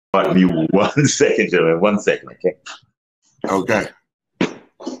Pardon me 1 second, gentlemen. 1 second, okay? Okay.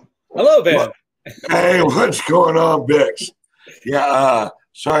 Hello, Ben. Hey, what's going on, Bix? Yeah,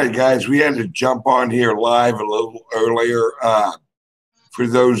 sorry, guys. We had to jump on here live a little earlier. For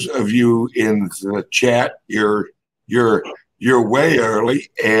those of you in the chat, you're way early,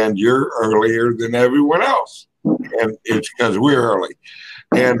 and you're earlier than everyone else. And it's because we're early.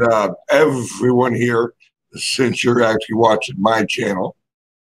 And everyone here, since you're actually watching my channel,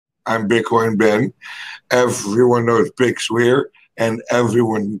 I'm Bitcoin Ben. Everyone knows Big Swear, and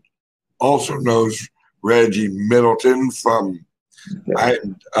everyone also knows Reggie Middleton from like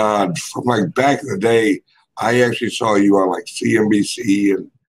back in the day. I actually saw you on like CNBC and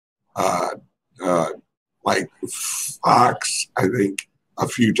like Fox, I think, a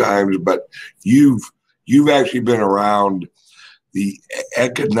few times. But you've actually been around the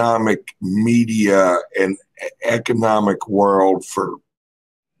economic media and economic world for,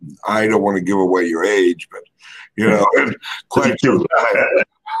 I don't want to give away your age, but you know, quite some time.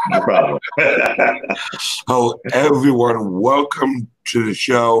 No problem. So everyone, welcome to the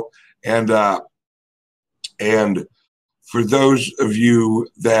show. And for those of you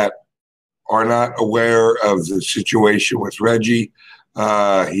that are not aware of the situation with Reggie,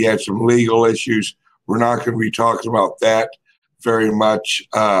 he had some legal issues. We're not going to be talking about that very much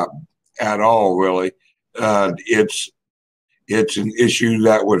at all, really. It's an issue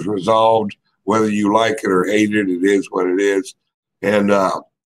that was resolved. Whether you like it or hate it, it is what it is. And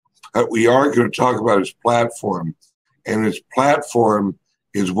we are going to talk about his platform. And his platform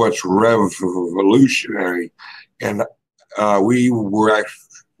is what's revolutionary. And we were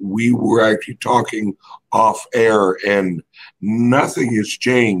actually talking off air, and nothing has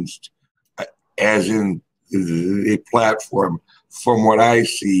changed as in the platform from what I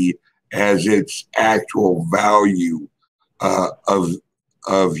see as its actual value of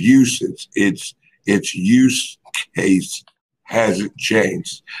usage. Its use case hasn't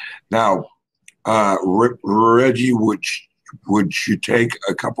changed. Now, Reggie, would you take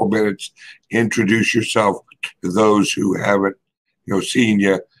a couple minutes, introduce yourself to those who haven't, seen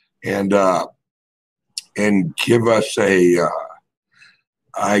you, and give us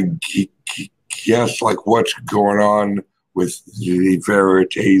I guess, like what's going on with the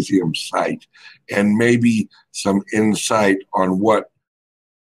Veritaseum site, and maybe some insight on what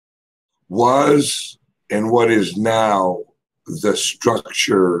was and what is now the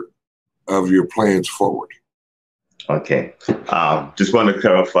structure of your plans forward. Okay. Just want to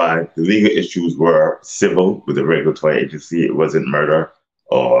clarify, the legal issues were civil with the regulatory agency. It wasn't murder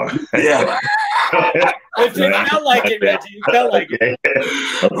or... Yeah. It felt like it, Reggie. It felt like it.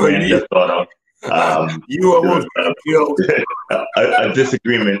 You almost killed a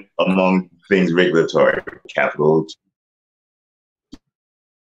disagreement among things regulatory, capital.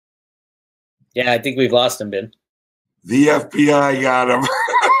 Yeah, I think we've lost him, Ben. The FBI got him.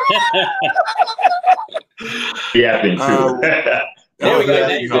 Yeah, I think too.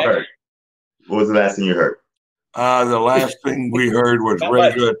 What was the last thing you heard? The last thing we heard was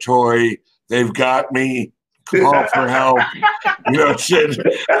regulatory. They've got me. Call for help. Send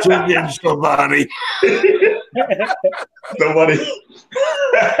in somebody. Somebody.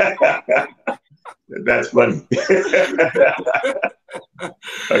 That's funny.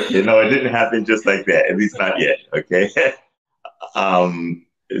 Okay, no, it didn't happen just like that. At least not yet. Okay.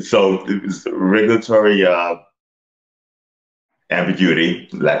 So it was regulatory ambiguity,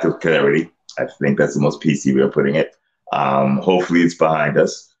 lack of clarity. I think that's the most PC way of putting it. Hopefully it's behind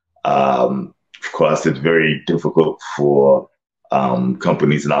us. Of course, it's very difficult for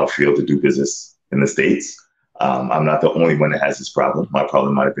companies in our field to do business in the States. I'm not the only one that has this problem. My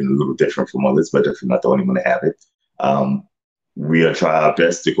problem might have been a little different from others, but definitely not the only one to have it. We are trying our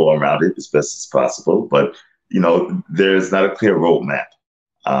best to go around it as best as possible, but there's not a clear roadmap.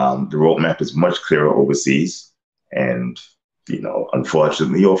 The roadmap is much clearer overseas, and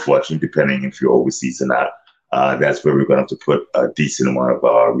unfortunately or fortunately, depending if you're overseas or not, that's where we're going to have to put a decent amount of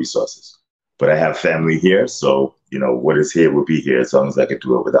our resources. But I have family here, so what is here will be here as long as I can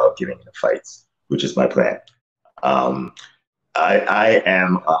do it without getting into fights, which is my plan. I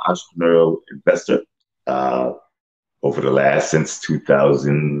am an entrepreneurial investor over the last since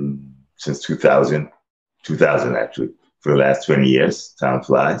 2000 actually, for the last 20 years. Time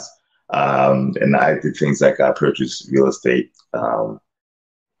flies. And I did things like I purchased real estate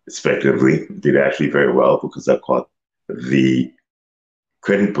speculatively, did actually very well because I caught the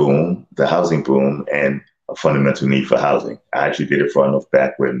credit boom, the housing boom, and a fundamental need for housing. I actually did it far enough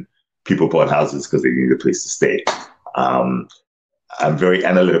back when people bought houses because they needed a place to stay. I'm very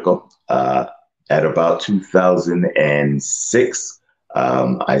analytical. At about 2006,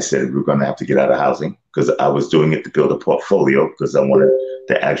 I said we're going to have to get out of housing because I was doing it to build a portfolio because I wanted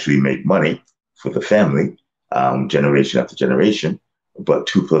to actually make money for the family, generation after generation. But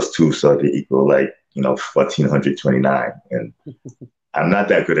 2 + 2 started to equal 1,429. And I'm not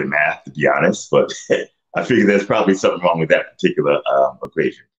that good at math, to be honest, but I figured there's probably something wrong with that particular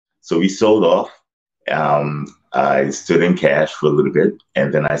equation. So we sold off. I stood in cash for a little bit,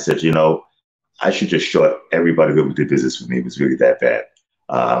 and then I said, I should just short everybody who did business with me. It was really that bad.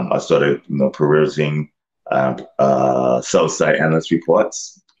 I started, perusing sell-side analyst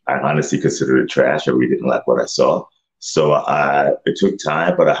reports. I honestly considered it trash. I really didn't like what I saw. So it took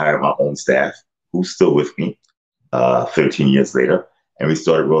time, but I hired my own staff, who's still with me 13 years later, and we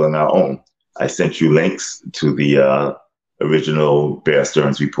started rolling our own. I sent you links to the original Bear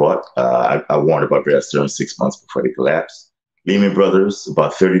Stearns report. I warned about Bear Stearns 6 months before they collapsed. Lehman Brothers,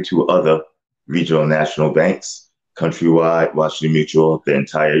 about 32 other regional national banks, Countrywide, Washington Mutual, the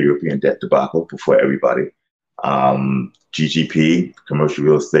entire European debt debacle before everybody. GGP, commercial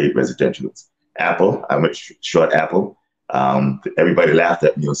real estate, residential. Apple, I went short Apple. Everybody laughed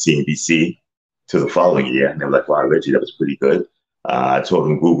at me on CNBC to the following year. And they were like, wow, Reggie, that was pretty good. I told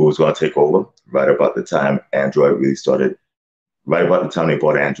them Google was going to take over right about the time Android really started. Right about the time they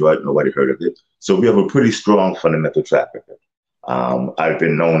bought Android, nobody heard of it. So we have a pretty strong fundamental track record. I've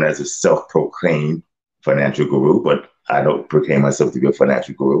been known as a self-proclaimed financial guru, but I don't proclaim myself to be a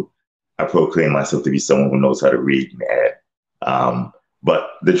financial guru. I proclaim myself to be someone who knows how to read and add.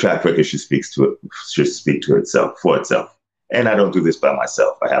 But the track record should speak to itself for itself. And I don't do this by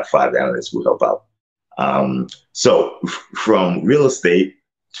myself. I have 5 analysts who help out. So from real estate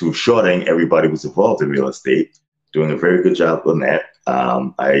to shorting, everybody was involved in real estate, doing a very good job on that.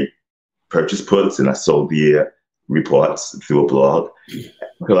 I purchased puts and I sold the reports through a blog.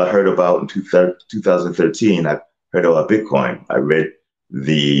 Until I heard about in 2013, I heard about Bitcoin. I read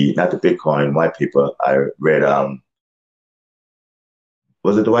not the Bitcoin white paper. I read,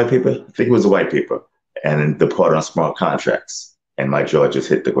 was it the white paper? I think it was the white paper. And the part on smart contracts. And my jaw just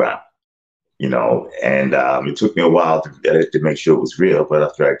hit the ground, and it took me a while to make sure it was real. But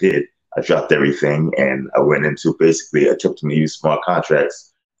after I did, I dropped everything and I went into basically attempting to use smart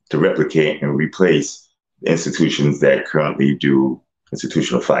contracts to replicate and replace the institutions that currently do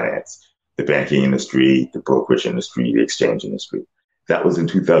institutional finance, the banking industry, the brokerage industry, the exchange industry. That was in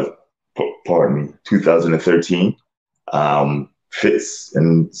 2013. Fits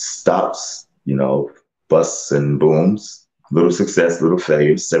and stops, busts and booms, little success, little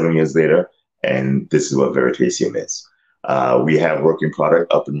failures, 7 years later. And this is what Veritaseum is. We have working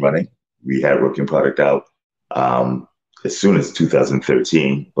product up and running. We had working product out as soon as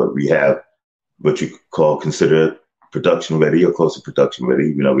 2013, but we have what you consider production ready or close to production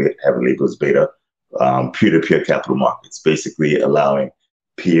ready. We have a label as beta, peer-to-peer capital markets, basically allowing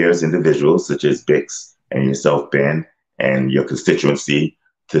peers, individuals such as BIX and yourself, Ben, and your constituency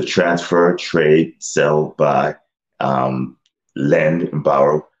to transfer, trade, sell, buy, lend, and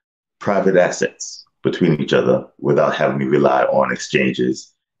borrow private assets between each other without having to rely on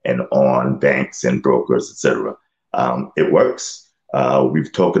exchanges and on banks and brokers, etc. It works.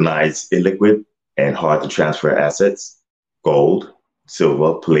 We've tokenized illiquid and hard to transfer assets, gold,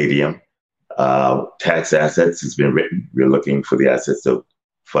 silver, palladium, tax assets has been written. We're looking for the assets to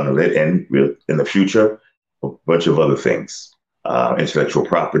funnel it in. In the future, a bunch of other things, intellectual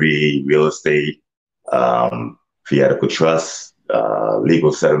property, real estate, fiatical trusts,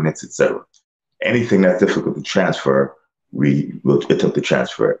 legal settlements, etc. Anything that's difficult to transfer, we will attempt to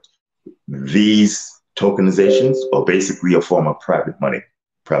transfer it. These tokenizations are basically a form of private money,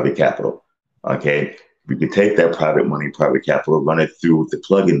 private capital. Okay, we can take that private money, private capital, run it through the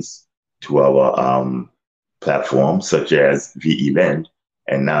plugins to our platform, such as VE Lend,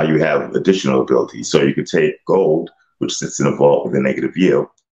 and now you have additional abilities. So you could take gold, which sits in a vault with a negative yield.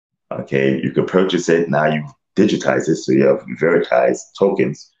 Okay, you can purchase it. Now you digitize it, so you have Veritaseum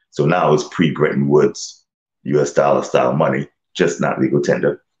tokens. So now it's pre-Bretton Woods US dollar style money, just not legal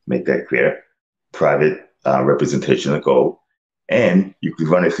tender. Make that clear. Private representation of gold. And you can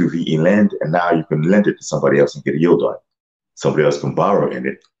run it through VE Lend, and now you can lend it to somebody else and get a yield on it. Somebody else can borrow in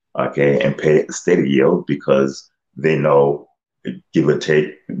it, okay, and pay a stated yield because they know, give or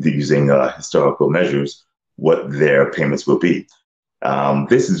take, using historical measures, what their payments will be.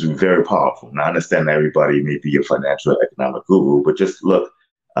 This is very powerful. Now, I understand that everybody may be a financial economic guru, but just look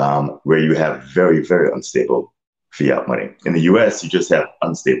where you have very, very unstable fiat money. In the US, you just have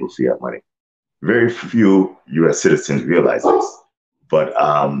unstable fiat money. Very few US citizens realize this. But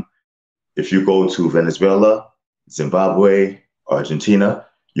if you go to Venezuela, Zimbabwe, Argentina,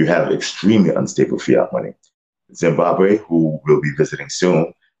 you have extremely unstable fiat money. Zimbabwe, who we'll be visiting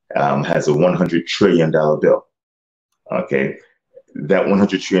soon, has a $100 trillion bill. Okay, that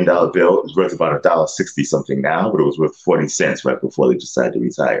 $100 trillion bill is worth about $1.60 something now, but it was worth 40 cents right before they decided to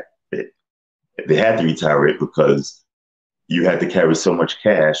retire it. They had to retire it because you had to carry so much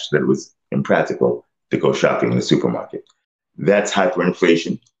cash that it was impractical to go shopping in the supermarket. That's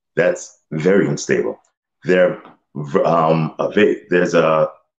hyperinflation. That's very unstable. There's a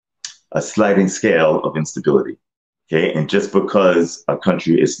sliding scale of instability. Okay, and just because a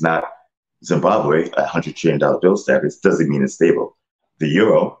country is not Zimbabwe, $100 trillion bill status, doesn't mean it's stable. The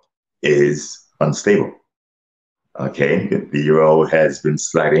euro is unstable. Okay, the euro has been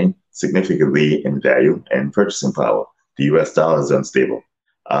sliding significantly in value and purchasing power. The US dollar is unstable.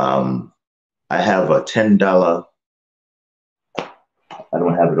 I have a $10, I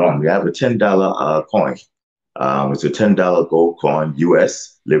don't have it on me. I have a $10 coin. It's a $10 gold coin,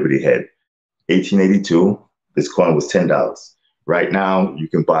 US, Liberty Head. 1882, this coin was $10. Right now, you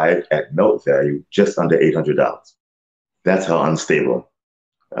can buy it at note value just under $800. That's how unstable,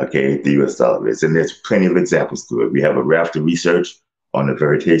 okay, the US dollar is. And there's plenty of examples to it. We have a raft of research on the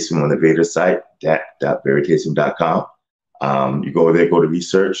Veritaseum on the Veda site, veritaseum.com. You go there, go to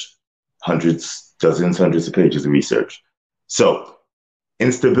research, hundreds of pages of research. So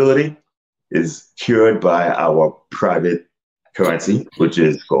instability is cured by our private currency, which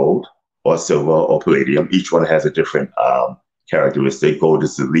is gold or silver or palladium. Each one has a different characteristic. Gold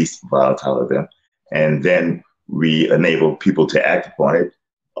is the least volatile of them. And then we enable people to act upon it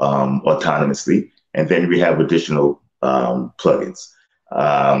autonomously. And then we have additional plugins.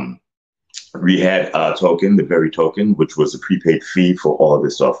 We had a token, the Very token, which was a prepaid fee for all of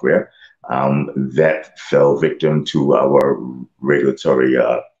the software that fell victim to our regulatory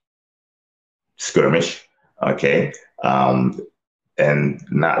skirmish. Okay. And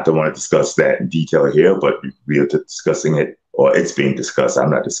don't want to discuss that in detail here, but we are discussing it, or it's being discussed. I'm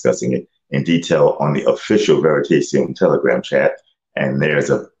not discussing it in detail on the official Veritaseum Telegram chat. And there's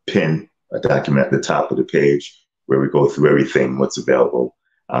a document at the top of the page where we go through everything, what's available,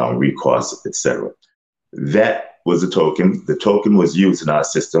 recourse, etc. That was a token. The token was used in our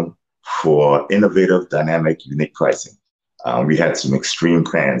system for innovative, dynamic, unique pricing. We had some extreme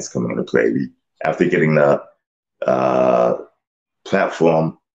plans coming into play. After getting the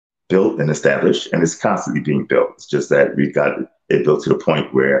platform built and established, and it's constantly being built. It's just that we got it built to the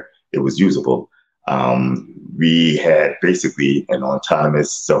point where it was usable. We had basically an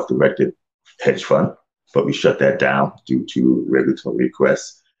autonomous, self-directed hedge fund, but we shut that down due to regulatory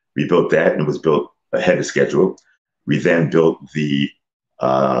requests. We built that, and it was built ahead of schedule. We then built the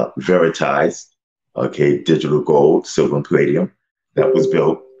Veritaseum, okay, digital gold, silver, and palladium. That was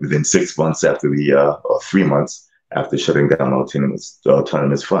built within 6 months after or 3 months after shutting down the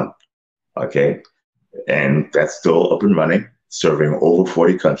autonomous fund. Okay, and that's still up and running, serving over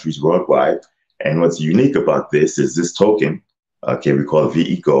 40 countries worldwide. And what's unique about this is this token, okay, we call it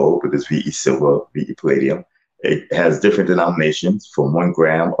VE Gold, but it's VE Silver, VE Palladium. It has different denominations from 1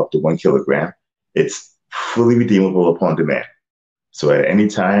 gram up to 1 kilogram. It's fully redeemable upon demand. So at any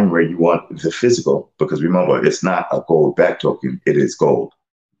time where you want the physical, because remember, it's not a gold-backed token, it is gold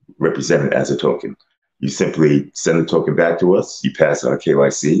represented as a token. You simply send the token back to us, you pass our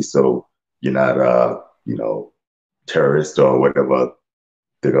KYC, so you're not a terrorist or whatever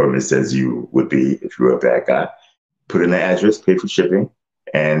the government says you would be if you were a bad guy. Put in the address, pay for shipping,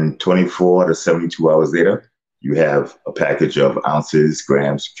 and 24 to 72 hours later, you have a package of ounces,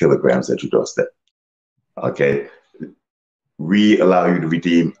 grams, kilograms at your doorstep. Okay. We allow you to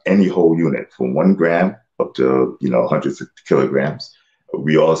redeem any whole unit from 1 gram up to hundreds of kilograms.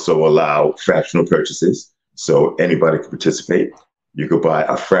 We also allow fractional purchases, so anybody can participate. You could buy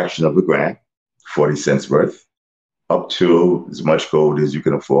a fraction of a gram, 40 cents worth, up to as much gold as you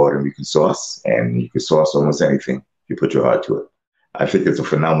can afford and we can source, and you can source almost anything if you put your heart to it. I think it's a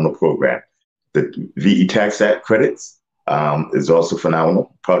phenomenal program. The VE Tax Act credits is also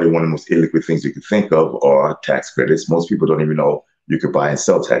phenomenal. Probably one of the most illiquid things you could think of are tax credits. Most people don't even know you could buy and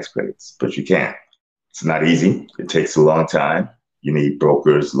sell tax credits, but you can. It's not easy. It takes a long time. You need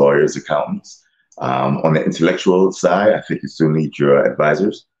brokers, lawyers, accountants. On the intellectual side, I think you still need your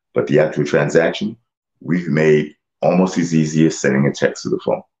advisors, but the actual transaction, we've made almost as easy as sending a text to the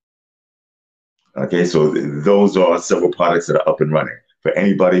phone. Okay, so those are several products that are up and running. For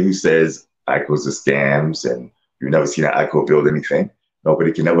anybody who says ICOs are scams and you've never seen an ICO build anything,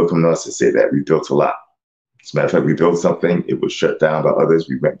 nobody can ever come to us and say that. We built a lot. As a matter of fact, we built something, it was shut down by others,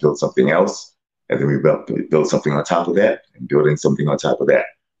 we went and built something else, and then we built something on top of that, and building something on top of that.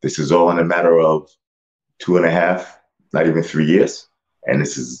 This is all in a matter of 2.5, not even 3 years. And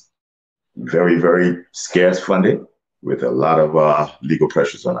this is very, very scarce funding with a lot of legal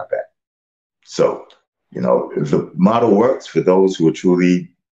pressures on our back. So, the model works for those who are truly,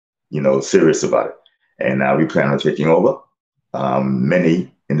 serious about it. And now we plan on taking over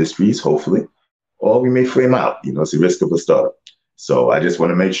many industries, hopefully, or we may flame out. It's a risk of a startup. So I just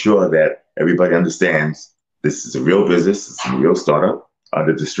want to make sure that everybody understands this is a real business. It's a real startup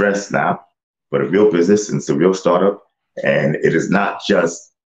under distress now, but a real business, and it's a real startup. And it is not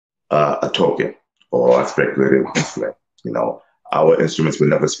just a token or a speculative instrument. Our instruments were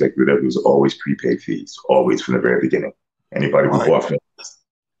never speculative. It was always prepaid fees, always from the very beginning. Anybody who bought from us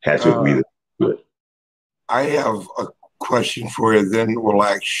had to agree to it. I have a question for you. Then we'll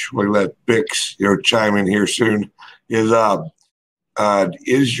actually let Bix, chime in here soon. Is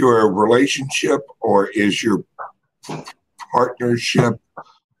your relationship or is your partnership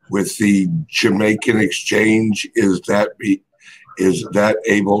with the Jamaican exchange, is that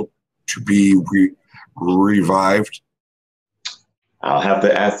able to be revived? I'll have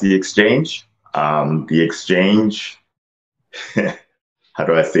to ask the exchange. The exchange, how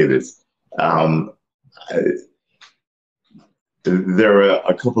do I say this? There were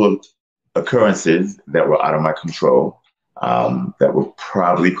a couple of occurrences that were out of my control that were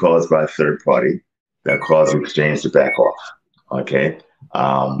probably caused by a third party that caused the exchange to back off. Okay.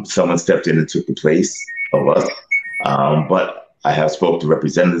 Someone stepped in and took the place of us. But I have spoken to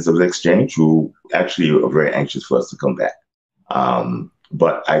representatives of the exchange who actually are very anxious for us to come back.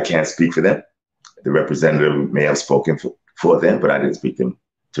 But I can't speak for them. The representative may have spoken for them, but I didn't speak to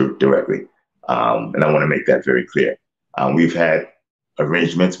them directly. And I want to make that very clear. We've had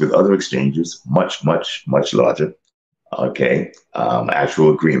arrangements with other exchanges, much, much, much larger. Okay.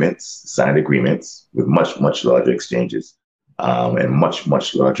 Actual agreements, signed agreements with much, much larger exchanges and much,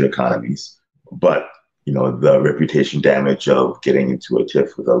 much larger economies. But, the reputation damage of getting into a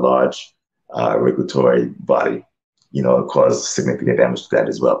tiff with a large regulatory body, caused significant damage to that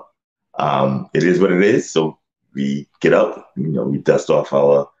as well. It is what it is. So we get up, we dust off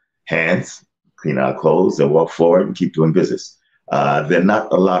our hands, clean our clothes, and walk forward and keep doing business. There are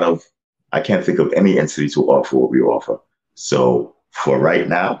not a lot of, I can't think of any entities who offer what we offer. So for right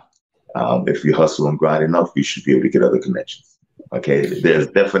now, if we hustle and grind enough, we should be able to get other connections. Okay, there's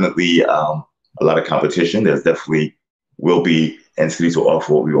definitely a lot of competition. There's definitely will be entities who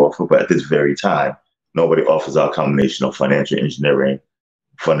offer what we offer, but at this very time, nobody offers our combination of financial engineering,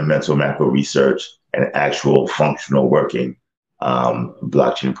 fundamental macro research, and actual functional working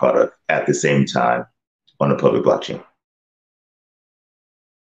blockchain product at the same time on a public blockchain.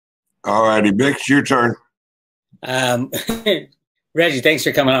 All righty, Bix, your turn. Reggie, thanks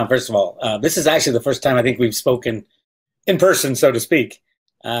for coming on, first of all. This is actually the first time I think we've spoken in person, so to speak.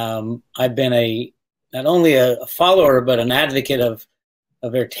 I've been not only a follower, but an advocate of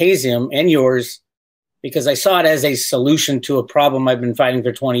Veritaseum and yours, because I saw it as a solution to a problem I've been fighting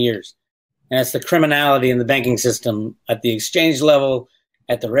for 20 years. And that's the criminality in the banking system at the exchange level,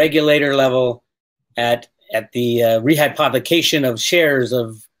 at the regulator level, at the rehypothecation of shares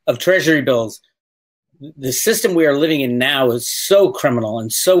of treasury bills. The system we are living in now is so criminal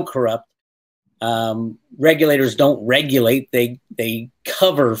and so corrupt. Regulators don't regulate; they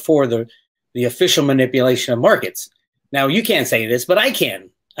cover for the official manipulation of markets. Now, you can't say this, but I can.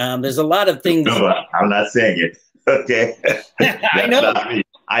 There's a lot of things. No, I'm not saying it. Okay, I know.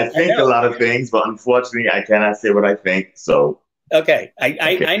 I think a lot of things, but unfortunately, I cannot say what I think. So okay,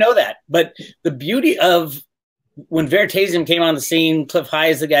 I know that. But the beauty of when Veritaseum came on the scene, Cliff High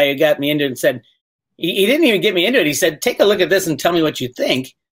is the guy who got me into it and said, he didn't even get me into it. He said, take a look at this and tell me what you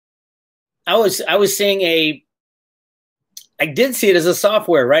think. I was seeing I did see it as a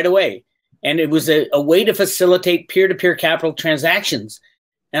software right away. And it was a way to facilitate peer-to-peer capital transactions.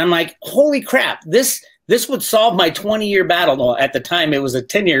 And I'm like, holy crap, this would solve my 20-year battle. Well, at the time, it was a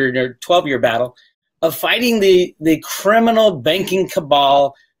 10-year or 12-year battle of fighting the criminal banking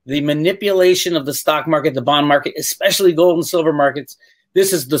cabal, the manipulation of the stock market, the bond market, especially gold and silver markets.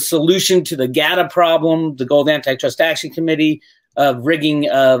 This is the solution to the GATA problem, the Gold Antitrust Action Committee, of rigging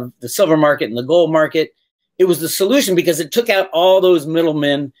of the silver market and the gold market. It was the solution because it took out all those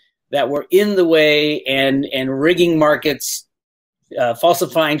middlemen that were in the way and rigging markets,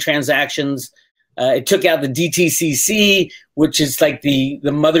 falsifying transactions. It took out the DTCC, which is like the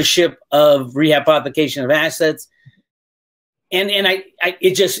mothership of rehypothecation of assets. And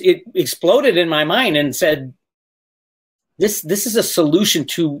it exploded in my mind and said, this is a solution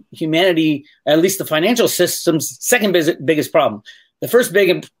to humanity, at least the financial system's second biggest problem. The first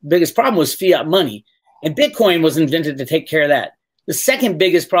biggest problem was fiat money, and Bitcoin was invented to take care of that. The second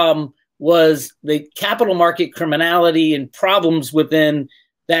biggest problem was the capital market criminality and problems within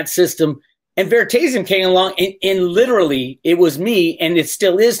that system. And Veritaseum came along, and literally it was me, and it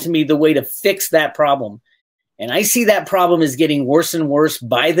still is to me, the way to fix that problem. And I see that problem is getting worse and worse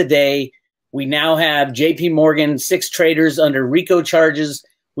by the day. We now have JP Morgan, 6 traders under RICO charges.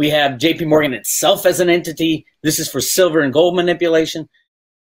 We have JP Morgan itself as an entity. This is for silver and gold manipulation.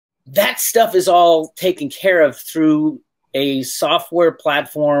 That stuff is all taken care of through a software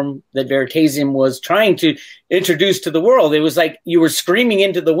platform that Veritaseum was trying to introduce to the world. It was like you were screaming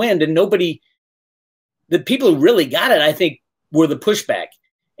into the wind, and nobody, the people who really got it, I think, were the pushback.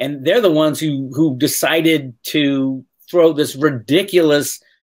 And they're the ones who decided to throw this ridiculous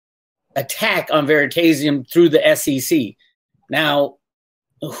attack on Veritaseum through the SEC. Now,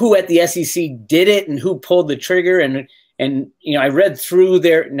 who at the SEC did it and who pulled the trigger? And you know, I read through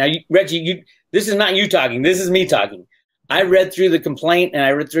their, now, Reggie, this is not you talking, this is me talking. I read through the complaint and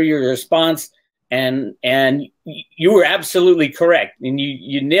I read through your response, and you were absolutely correct. And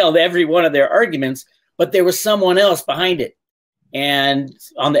you nailed every one of their arguments, but there was someone else behind it. And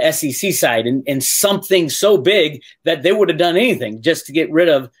on the SEC side, and something so big that they would have done anything just to get rid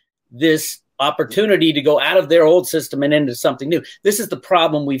of this opportunity to go out of their old system and into something new. This is the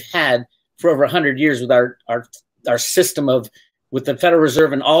problem we've had for over 100 years with our system with the Federal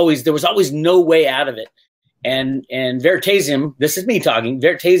Reserve, and there was always no way out of it. And Veritaseum, this is me talking,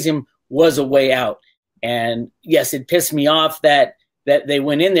 Veritaseum was a way out. And yes, it pissed me off that they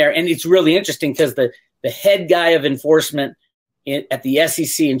went in there. And it's really interesting because the head guy of enforcement at the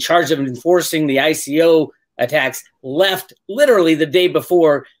SEC in charge of enforcing the ICO attacks left literally the day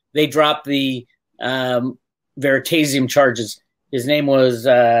before they dropped the Veritaseum charges. His name was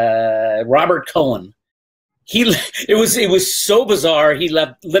Robert Cohen. It was so bizarre. He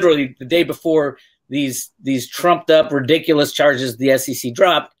left literally the day before these trumped up ridiculous charges the SEC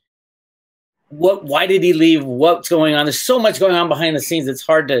dropped. Why did he leave? What's going on? There's so much going on behind the scenes. It's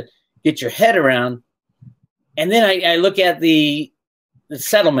hard to get your head around. And then I look at the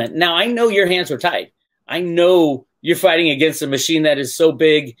settlement. Now, I know your hands were tied. I know you're fighting against a machine that is so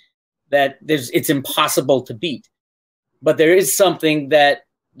big that it's impossible to beat. But there is something that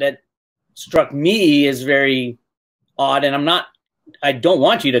struck me as very odd, and I don't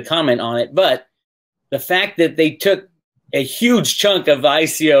want you to comment on it, but the fact that they took a huge chunk of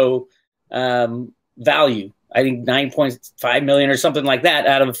ICO value, I think 9.5 million or something like that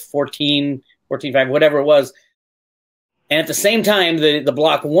out of 14.5, whatever it was. And at the same time, the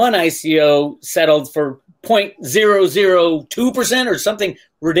block 1 ICO settled for 0.002% or something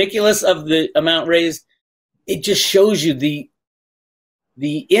ridiculous of the amount raised. It just shows you the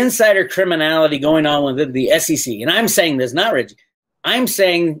insider criminality going on within the SEC. And I'm saying this, not Reggie. I'm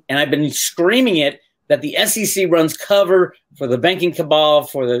saying, and I've been screaming it, that the SEC runs cover for the banking cabal,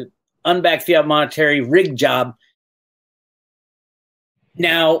 for the unbacked fiat monetary rig job.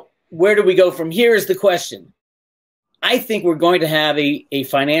 Now, where do we go from here is the question. I think we're going to have a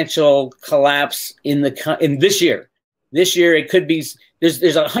financial collapse in this year. This year, it could be,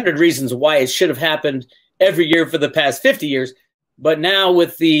 there's 100 reasons why it should have happened every year for the past 50 years. But now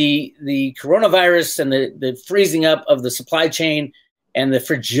with the coronavirus and the freezing up of the supply chain and the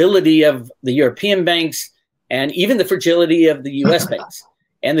fragility of the European banks and even the fragility of the US banks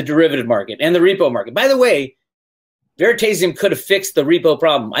and the derivative market and the repo market. By the way, Veritaseum could have fixed the repo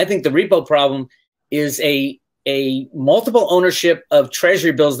problem. I think the repo problem is a multiple ownership of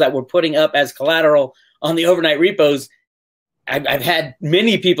treasury bills that we're putting up as collateral on the overnight repos. I've had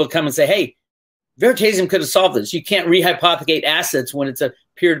many people come and say, hey, Veritaseum could have solved this. You can't rehypothecate assets when it's a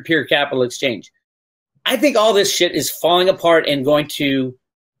peer-to-peer capital exchange. I think all this shit is falling apart and going to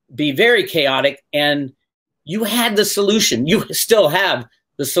be very chaotic. And you had the solution. You still have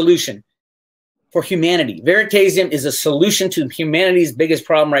the solution for humanity. Veritaseum is a solution to humanity's biggest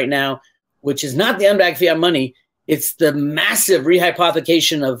problem right now, which is not the unbacked fiat money. It's the massive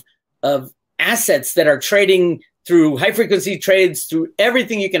rehypothecation of assets that are trading through high-frequency trades, through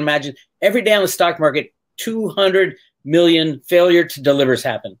everything you can imagine. Every day on the stock market, 200 million failure to delivers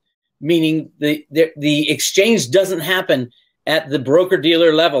happen, meaning the exchange doesn't happen at the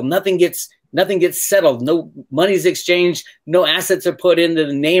broker-dealer level. Nothing gets settled. No money's exchanged. No assets are put into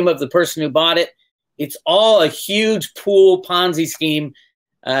the name of the person who bought it. It's all a huge pool Ponzi scheme.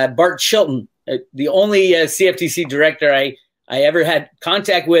 Bart Chilton, the only CFTC director I ever had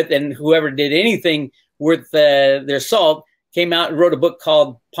contact with, and whoever did anything worth their salt, came out and wrote a book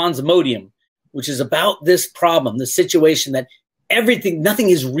called Ponzimodium, which is about this problem, the situation that nothing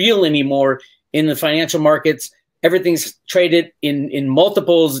is real anymore in the financial markets. Everything's traded in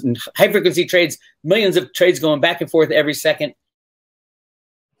multiples and high-frequency trades, millions of trades going back and forth every second.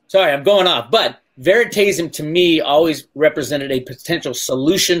 Sorry, I'm going off. But Veritaseum to me always represented a potential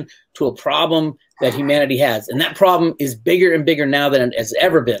solution to a problem that humanity has. And that problem is bigger and bigger now than it has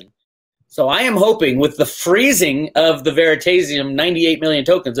ever been. So I am hoping with the freezing of the Veritaseum 98 million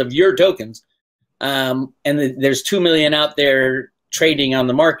tokens of your tokens, there's 2 million out there trading on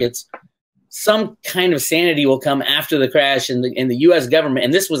the markets, some kind of sanity will come after the crash in the U.S. government.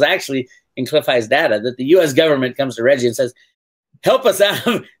 And this was actually in Cliff High's data, that the U.S. government comes to Reggie and says, help us out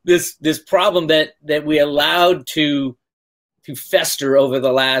of this problem that we allowed to fester over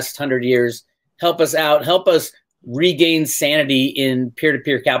the last 100 years. Help us out. Help us regain sanity in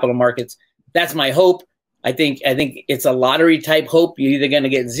peer-to-peer capital markets. That's my hope. I think it's a lottery type hope. You're either going to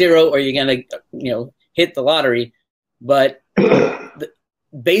get zero or you're going to hit the lottery. But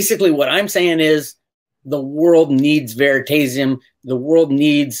basically, what I'm saying is the world needs Veritaseum. The world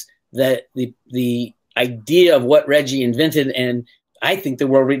needs the idea of what Reggie invented, and I think the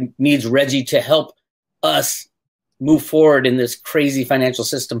world needs Reggie to help us move forward in this crazy financial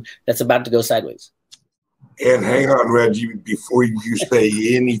system that's about to go sideways. And hang on, Reggie, before you say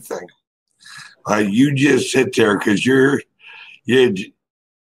anything, you just sit there because you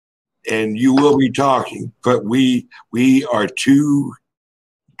and you will be talking, but we are two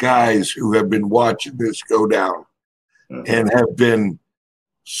guys who have been watching this go down and have been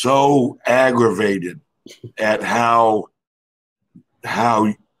so aggravated at how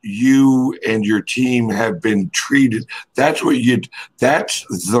you and your team have been treated. That's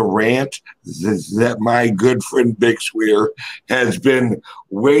the rant that my good friend Big Swear has been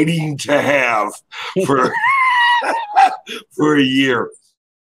waiting to have for for a year.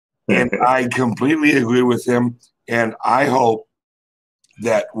 And I completely agree with him. And I hope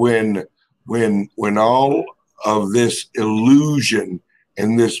that when all of this illusion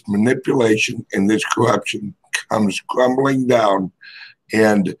and this manipulation and this corruption comes crumbling down,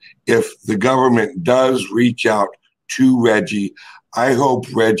 and if the government does reach out to Reggie, I hope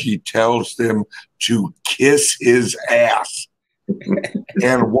Reggie tells them to kiss his ass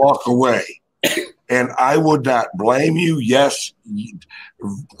and walk away. And I would not blame you. Yes,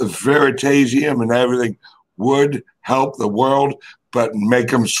 Veritaseum and everything would help the world, but make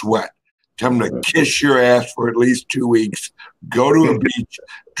them sweat. Tell them to kiss your ass for at least 2 weeks. Go to a beach,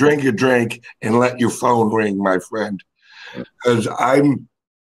 drink a drink, and let your phone ring, my friend. Because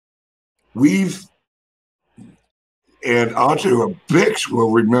and also Bix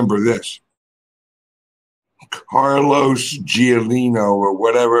will remember this. Carlos Giolino or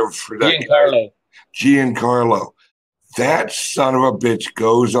whatever for that. Giancarlo. That son of a bitch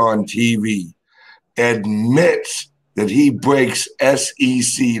goes on TV, admits that he breaks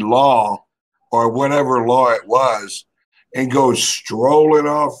SEC law or whatever law it was, and goes strolling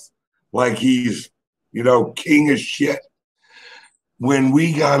off like he's, king of shit. When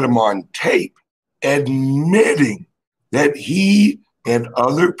we got him on tape admitting that he and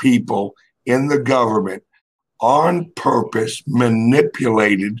other people in the government on purpose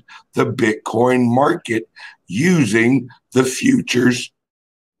manipulated the Bitcoin market using the futures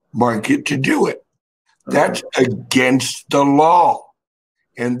market to do it. That's against the law.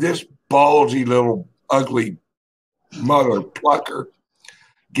 And this ballsy little ugly mother plucker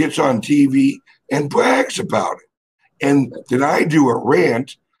gets on TV and brags about it. And then I do a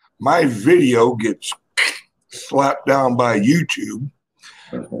rant, my video gets slapped down by YouTube.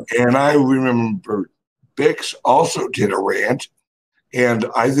 And I remember Bix also did a rant, and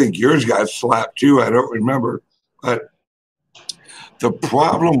I think yours got slapped too. I don't remember. But the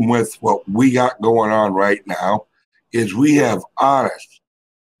problem with what we got going on right now is we have honest,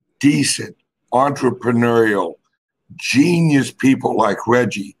 decent, entrepreneurial, genius people like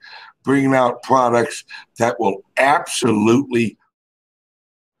Reggie bringing out products that will absolutely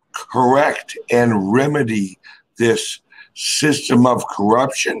correct and remedy this system of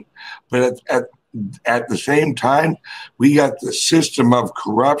corruption. But at the same time, we got the system of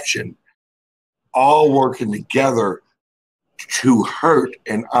corruption all working together to hurt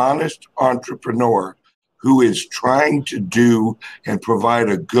an honest entrepreneur who is trying to do and provide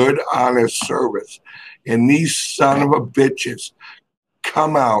a good, honest service. And these son of a bitches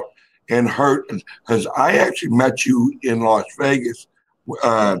come out and hurt. Because I actually met you in Las Vegas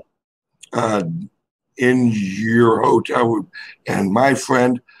in your hotel room. And my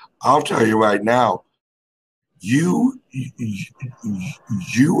friend, I'll tell you right now, you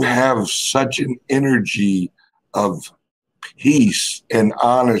have such an energy of peace and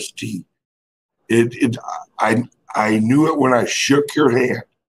honesty. I knew it when I shook your hand.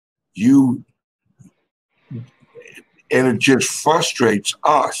 And it just frustrates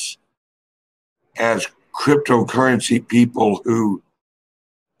us as cryptocurrency people who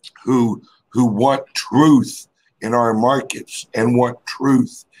who want truth in our markets and want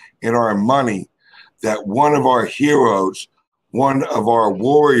truth in our money, that one of our heroes, one of our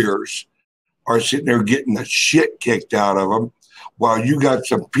warriors are sitting there getting the shit kicked out of them, while you got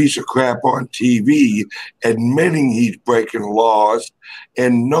some piece of crap on TV admitting he's breaking laws,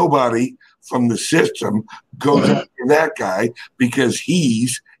 and nobody from the system goes after that guy because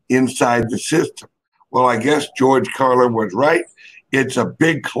he's inside the system. Well, I guess George Carlin was right. It's a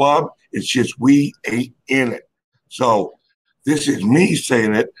big club. It's just we ain't in it. So this is me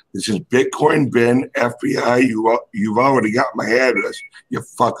saying it. This is Bitcoin Ben, FBI. You've already got my address, you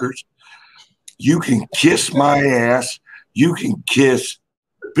fuckers. You can kiss my ass. You can kiss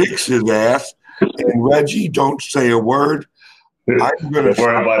Bix's ass. And Reggie, don't say a word. I'm going to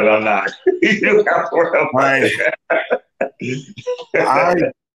worry about it. I'm not. You don't have to worry about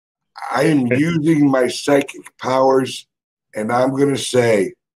it. I am using my psychic powers, and I'm going to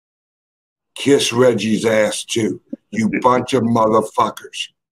say, kiss Reggie's ass too, you bunch of motherfuckers.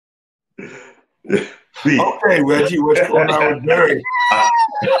 Okay, Reggie, what's going on with Barry?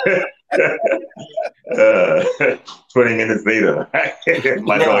 20 minutes later,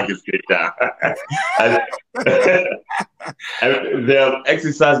 my dog gets kicked out. They're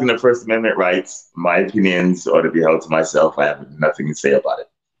exercising their First Amendment rights. My opinions ought to be held to myself. I have nothing to say about it.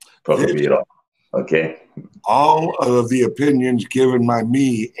 Probably at all. Okay. All of the opinions given by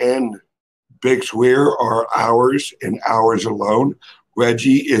me and Bix Weir are ours and ours alone.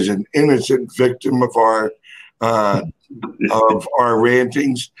 Reggie is an innocent victim of our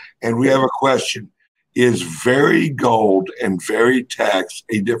rantings, and we have a question: is Very Gold and Veritaseum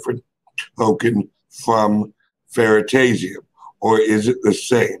a different token from Veritaseum, or is it the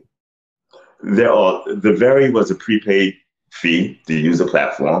same? The Very was a prepaid fee to use the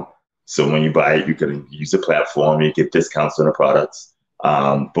platform. So when you buy it, you can use the platform, you get discounts on the products.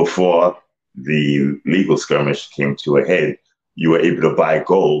 Before the legal skirmish came to a head, you were able to buy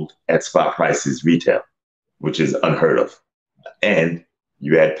gold at spot prices retail, which is unheard of. And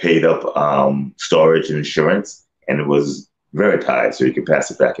you had paid up storage and insurance, and it was veritized, so you could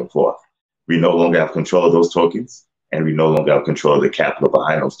pass it back and forth. We no longer have control of those tokens, and we no longer have control of the capital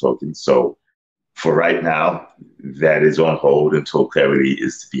behind those tokens. So for right now, that is on hold until clarity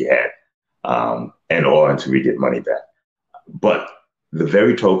is to be had, or until we get money back. But the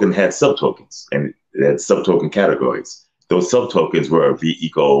Very token had sub-tokens, and it had sub-token categories. Those sub-tokens were VE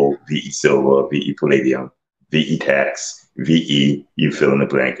Gold, VE Silver, VE Palladium, VE Tax, VE, you fill in the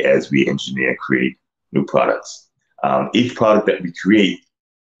blank, as we engineer and create new products. Each product that we create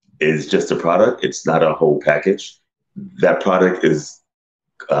is just a product. It's not a whole package. That product is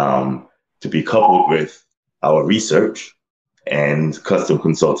to be coupled with our research and custom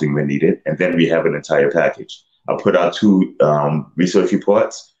consulting when needed. And then we have an entire package. I put out 2 research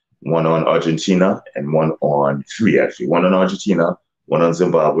reports, one on Argentina and one on 3, actually. One on Argentina, one on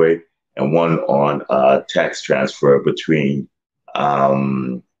Zimbabwe, and one on tax transfer between a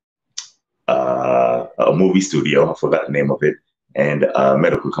movie studio, I forgot the name of it, and a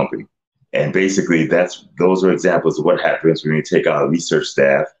medical company. And basically, those are examples of what happens when you take our research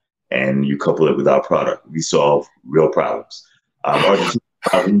staff and you couple it with our product. We solve real problems.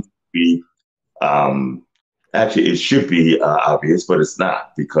 Actually, it should be obvious, but it's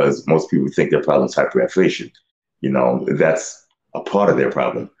not, because most people think their problem is hyperinflation. You know, that's a part of their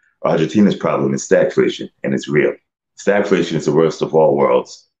problem. Argentina's problem is stagflation, and it's real. Stagflation is the worst of all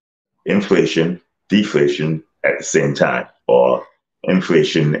worlds. Inflation, deflation at the same time, or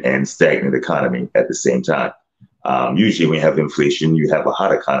inflation and stagnant economy at the same time. Usually when you have inflation, you have a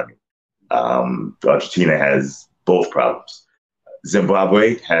hot economy. Argentina has both problems.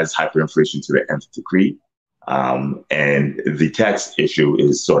 Zimbabwe has hyperinflation to the nth degree. And the tax issue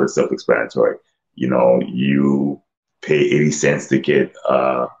is sort of self-explanatory. You know, you pay 80 cents to get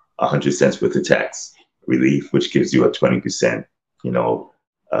 100 cents worth of tax relief, which gives you a 20%,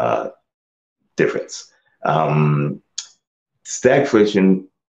 difference. Stagflation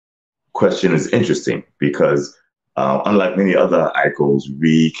question is interesting because unlike many other ICOs,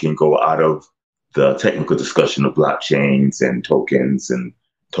 we can go out of the technical discussion of blockchains and tokens and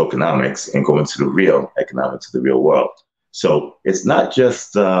tokenomics and go into the real economics of the real world. So it's not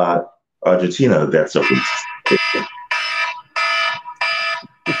just Argentina that's suffering.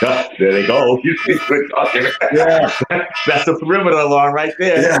 There they go. Yeah. That's a perimeter alarm right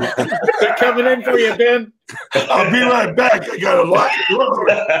there. Yeah. They're coming in for you, Ben. I'll be right back. I got to lock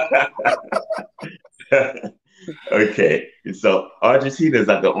it. Okay, so Argentina is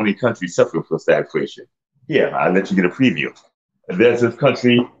not the only country suffering from stagflation. Here, I'll let you get a preview. There's this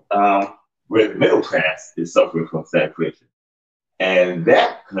country where the middle class is suffering from stagflation. And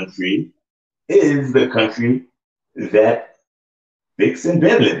that country is the country that Bix and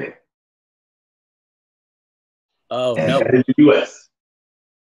Ben live in. Oh, and no. that is the U.S.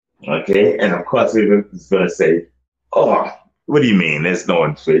 Okay, and of course, they're going to say, "Oh, what do you mean? There's no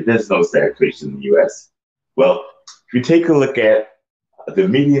inflation. There's no stagflation in the U.S." Well, if you take a look at the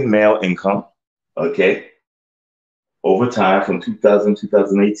median male income, okay, over time from 2000 to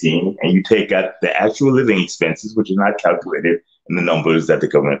 2018, and you take out the actual living expenses, which are not calculated in the numbers that the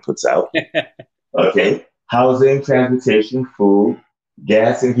government puts out, okay, housing, transportation, food,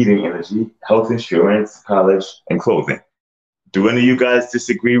 gas and heating energy, health insurance, college, and clothing. Do any of you guys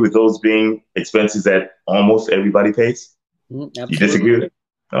disagree with those being expenses that almost everybody pays? Absolutely. You disagree with it?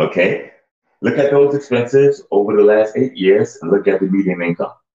 Okay. Look at those expenses over the last 8 years and look at the median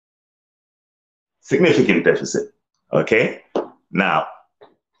income. Significant deficit. Okay. Now,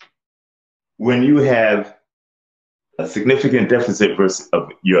 when you have a significant deficit versus of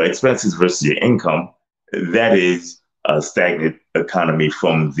your expenses versus your income, that is a stagnant economy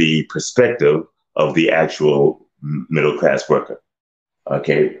from the perspective of the actual middle class worker.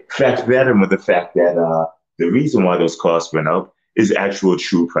 Okay. Fact that, and with the fact that the reason why those costs went up is actual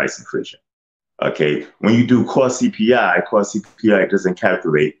true price inflation. Okay. When you do core CPI doesn't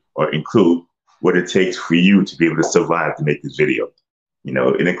calculate or include what it takes for you to be able to survive to make this video. You know,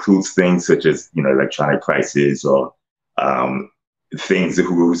 it includes things such as, you know, electronic prices or things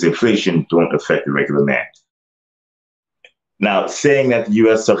whose inflation don't affect the regular man. Now, saying that the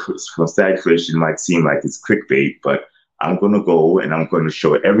U.S. suffers from stagflation might seem like it's clickbait, but I'm going to go and I'm going to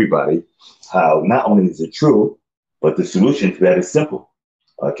show everybody how not only is it true, but the solution to that is simple.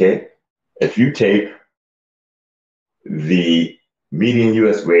 Okay? If you take the median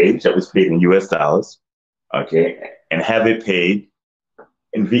U.S. wage that was paid in U.S. dollars, okay, and have it paid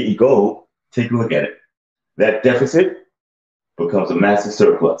in VE gold, take a look at it. That deficit becomes a massive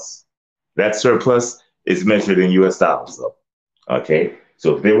surplus. That surplus is measured in U.S. dollars, though. Okay,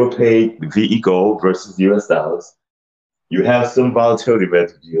 so if they were paid VE gold versus US dollars, you have some volatility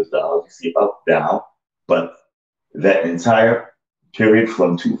relative to US dollars. You see up, down, but that entire period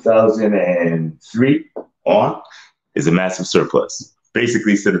from 2003 on is a massive surplus.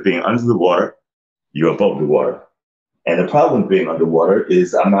 Basically, instead of being under the water, you're above the water. And the problem with being underwater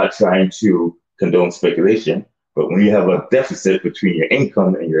is I'm not trying to condone speculation, but when you have a deficit between your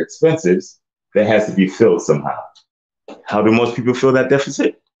income and your expenses, that has to be filled somehow. How do most people fill that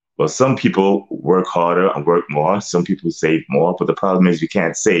deficit? Well, some people work harder and work more. Some people save more, but the problem is you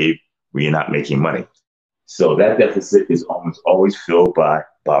can't save when you're not making money. So that deficit is almost always filled by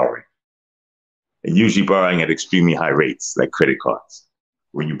borrowing. And usually borrowing at extremely high rates, like credit cards.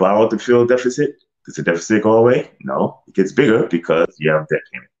 When you borrow to fill a deficit, does the deficit go away? No, it gets bigger because you have debt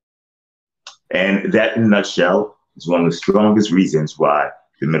payment. And that, in a nutshell, is one of the strongest reasons why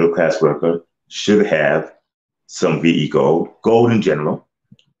the middle class worker should have some VE gold in general,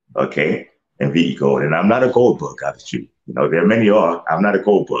 okay, and VE gold. And I'm not a gold book, obviously. You know, there are many are. I'm not a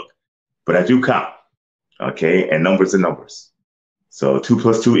gold book, but I do count, okay, and numbers are numbers. So 2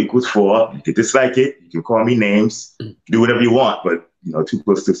 + 2 = 4. You can dislike it. You can call me names. Do whatever you want, but, you know, 2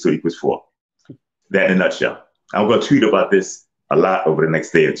 + 2 = 4. That in a nutshell. I'm going to tweet about this a lot over the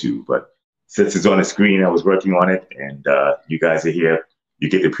next day or two, but since it's on the screen, I was working on it, and you guys are here. You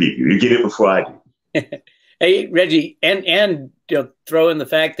get the preview. You get it before I do. Hey, Reggie, and you know, throw in the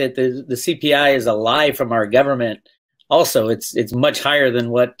fact that the CPI is a lie from our government. Also, it's much higher than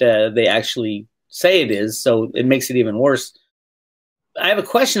what they actually say it is, so it makes it even worse. I have a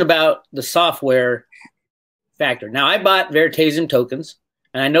question about the software factor. Now, I bought Veritaseum tokens,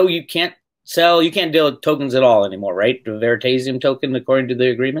 and I know you can't deal with tokens at all anymore, right? The Veritaseum token, according to the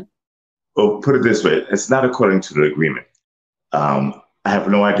agreement? Well, put it this way. It's not according to the agreement. I have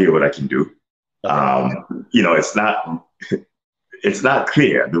no idea what I can do. Okay. You know, it's not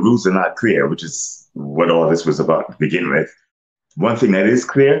clear. The rules are not clear, which is what all this was about to begin with. One thing that is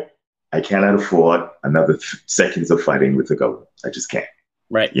clear, I cannot afford another seconds of fighting with the government. I just can't.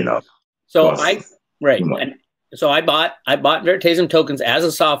 Right. You know. So and so I bought Veritaseum tokens as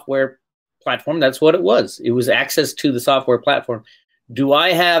a software platform. That's what it was. It was access to the software platform. Do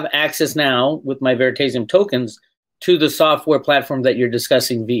I have access now with my Veritaseum tokens to the software platform that you're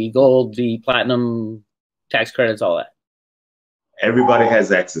discussing, VE Gold, VE Platinum, tax credits, all that? Everybody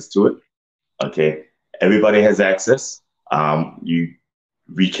has access to it. Okay. Everybody has access.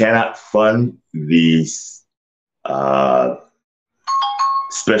 We cannot fund these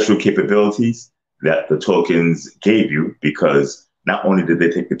special capabilities that the tokens gave you because not only did they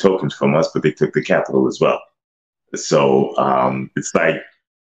take the tokens from us, but they took the capital as well. So it's like,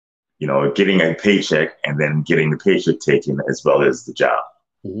 you know, getting a paycheck and then getting the paycheck taken as well as the job.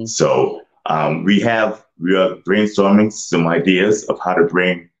 Mm-hmm. So We are brainstorming some ideas of how to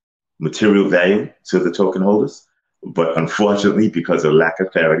bring material value to the token holders, but unfortunately, because of lack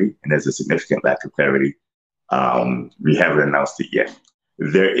of clarity, and there's a significant lack of clarity, we haven't announced it yet.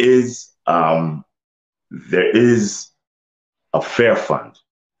 There is a fair fund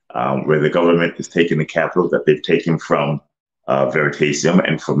where the government is taking the capital that they've taken from Veritaseum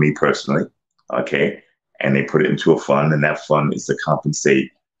and from me personally, okay, and they put it into a fund, and that fund is to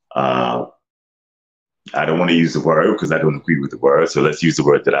compensate. I don't want to use the word because I don't agree with the word, so let's use the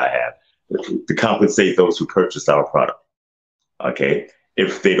word that I have, to compensate those who purchased our product, okay?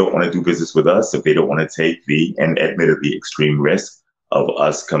 If they don't want to do business with us, if they don't want to take the, and admittedly, extreme risk of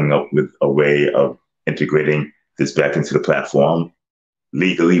us coming up with a way of integrating this back into the platform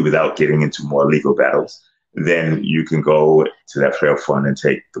legally without getting into more legal battles, then you can go to that fair fund and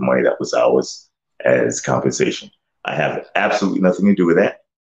take the money that was ours as compensation. I have absolutely nothing to do with that.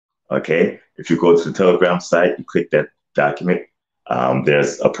 Okay. If you go to the Telegram site, you click that document.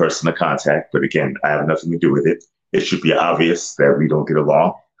 There's a person to contact, but again, I have nothing to do with it. It should be obvious that we don't get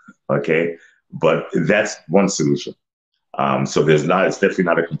along. Okay. But that's one solution. So it's definitely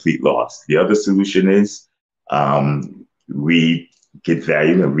not a complete loss. The other solution is we get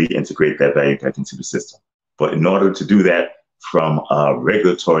value and reintegrate that value back into the system. But in order to do that from a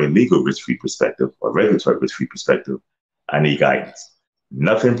regulatory and legal risk-free perspective, or regulatory risk-free perspective, I need guidance.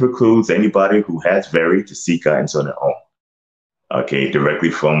 Nothing precludes anybody who has Veri to seek guidance on their own. Okay,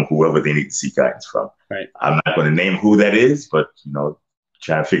 directly from whoever they need to seek guidance from. Right. I'm not going to name who that is, but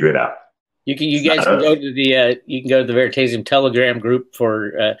try to figure it out. You guys can go to the Veritaseum Telegram group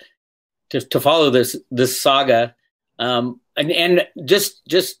for to follow this saga. And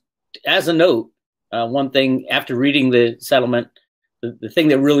just as a note, one thing after reading the settlement, the thing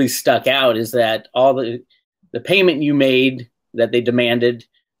that really stuck out is that all the payment you made that they demanded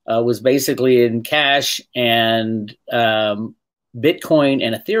was basically in cash and Bitcoin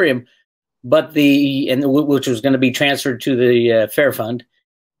and Ethereum, but which was going to be transferred to the Fair Fund,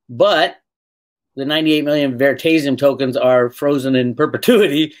 but the 98 million Veritaseum tokens are frozen in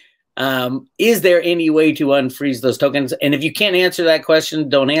perpetuity. Is there any way to unfreeze those tokens? And if you can't answer that question,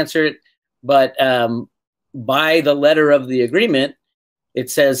 don't answer it. But by the letter of the agreement, it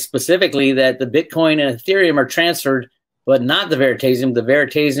says specifically that the Bitcoin and Ethereum are transferred, but not the Veritaseum. The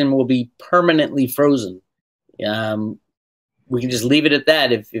Veritaseum will be permanently frozen. We can just leave it at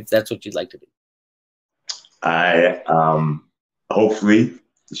that if that's what you'd like to do. Hopefully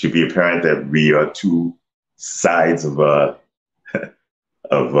it should be apparent that we are two sides of a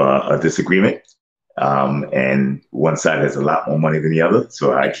disagreement, and one side has a lot more money than the other,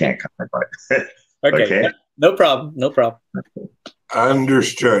 so I can't comment on it. Okay. No problem. No problem.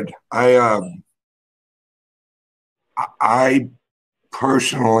 Understood. I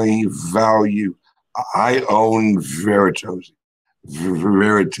personally value. I own Veritaseum.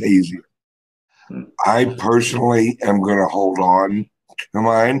 I personally am going to hold on to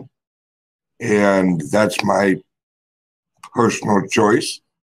mine, and that's my personal choice.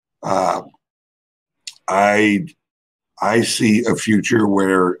 I see a future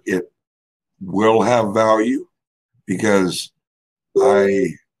where it will have value because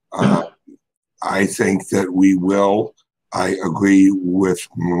I think that we will. I agree with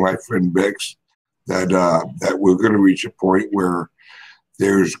my friend Bix that we're going to reach a point where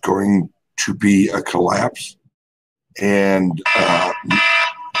there's going to be a collapse, and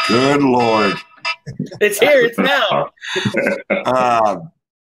good Lord, it's here, it's now.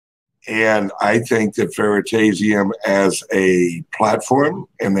 And I think that Veritaseum as a platform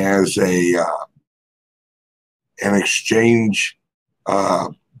and as an exchange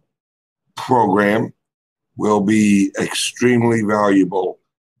program will be extremely valuable,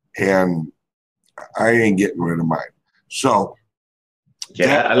 and I ain't getting rid of mine. So,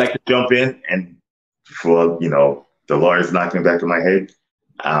 yeah, I'd like to jump in, and for the lawyers knocking back in my head,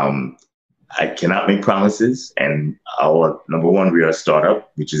 I cannot make promises. And number one, we are a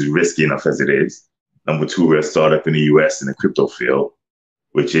startup, which is risky enough as it is. Number two, we're a startup in the US in the crypto field,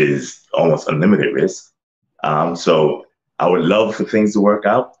 which is almost unlimited risk. So I would love for things to work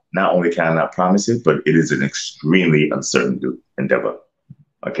out. Not only can I not promise it, but it is an extremely uncertain endeavor.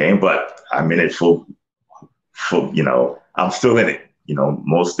 Okay, but I'm in it for I'm still in it.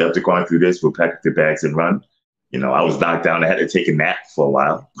 Most after going through this, we'll pack up the bags and run. I was knocked down. I had to take a nap for a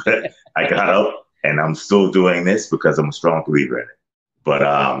while, but I got up, and I'm still doing this because I'm a strong believer in it. But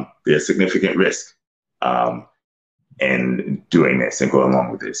there's significant risk in doing this and going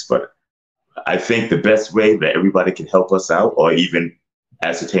along with this. But I think the best way that everybody can help us out, or even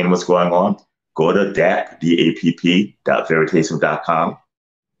ascertain what's going on, go to dapp.veritaseum.com,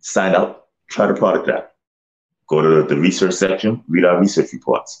 sign up, try the product out. Go to the research section, read our research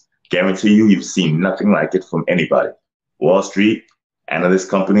reports. Guarantee you, you've seen nothing like it from anybody. Wall Street, analyst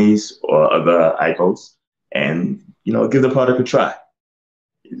companies, or other ICOs, and, you know, give the product a try.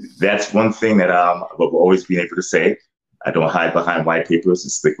 That's one thing that I've always been able to say. I don't hide behind white papers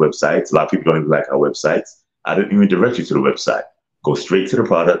and slick websites. A lot of people don't even like our websites. I didn't even direct you to the website. Go straight to the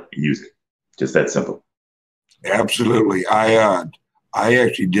product and use it. Just that simple. Absolutely. I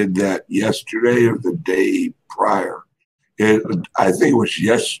actually did that yesterday or the day prior. I think it was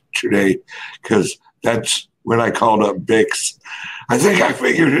yesterday, because that's when I called up Bix. I think I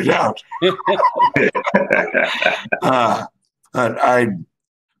figured it out.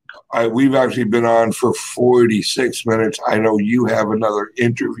 We've actually been on for 46 minutes. I know you have another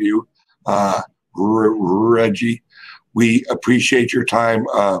interview, Reggie. We appreciate your time.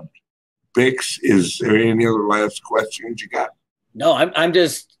 Bix, is there any other last questions you got? No,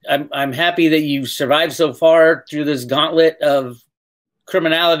 I'm happy that you survived so far through this gauntlet of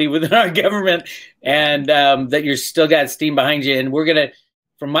criminality within our government, and that you're still got steam behind you. And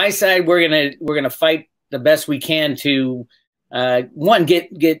from my side, we're gonna fight the best we can to one,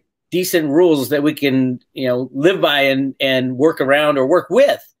 get decent rules that we can, you know, live by and work around or work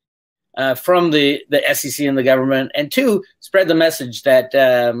with from the SEC and the government, and two, spread the message that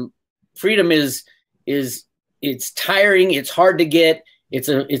freedom is it's tiring, it's hard to get, it's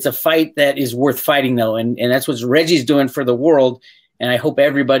a fight that is worth fighting though, and that's what Reggie's doing for the world, and I hope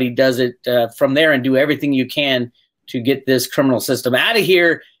everybody does it from there and do everything you can to get this criminal system out of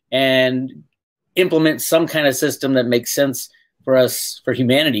here and implement some kind of system that makes sense for us, for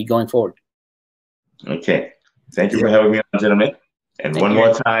humanity going forward. Okay. Thank you for having me on, gentlemen. And one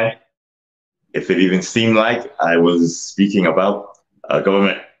more time, if it even seemed like I was speaking about a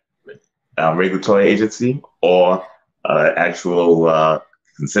government regulatory agency or actual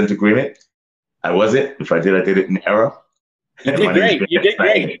consent agreement, I wasn't. If I did it in error. You did great. You did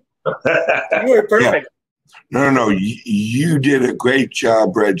great. You were perfect. Yeah. No. You did a great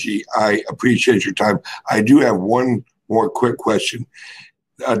job, Reggie. I appreciate your time. I do have one more quick question.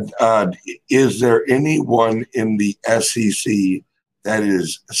 Is there anyone in the SEC that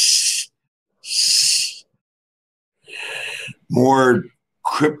is more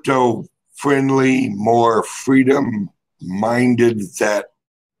crypto friendly, more freedom minded, that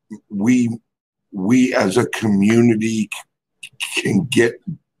we as a community can get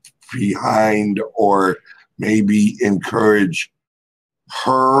behind, or maybe encourage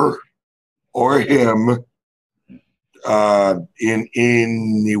her or him in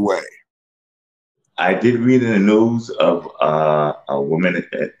any way? I did read in the news of a woman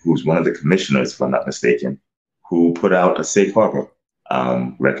who's one of the commissioners, if I'm not mistaken, who put out a safe harbor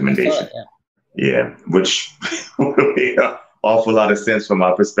recommendation. Yeah, which would make an awful lot of sense from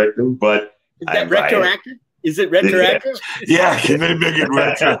our perspective. But is that retroactive? Is it retroactive? Yeah, can they make it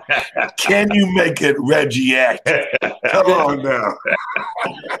retro? Can you make it Reggie Act? Come on now.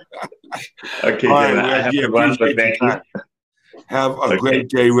 Okay, all right, Reggie, appreciate you. Have a great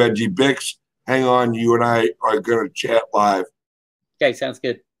day, Reggie. Bix, hang on. You and I are going to chat live. Okay, sounds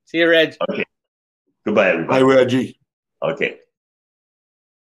good. See you, Reg. Okay. Goodbye, everybody. Bye, Reggie. Okay.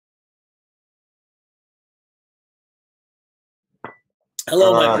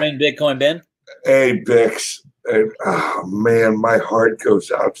 Hello, my friend Bitcoin Ben. Hey, Bix. Oh, man, my heart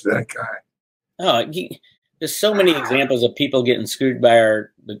goes out to that guy. Oh, there's so many examples of people getting screwed by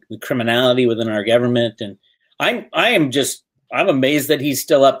the criminality within our government, and I'm amazed that he's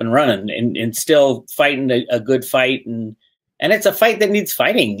still up and running and still fighting a good fight, and it's a fight that needs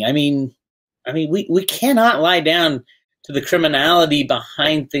fighting. I mean, we cannot lie down to the criminality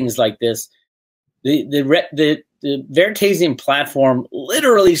behind things like this. The Veritaseum platform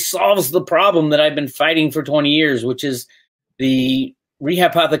literally solves the problem that I've been fighting for 20 years, which is the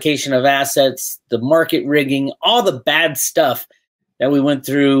rehypothecation of assets, the market rigging, all the bad stuff that we've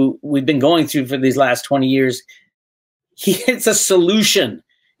been going through for these last 20 years. It's a solution.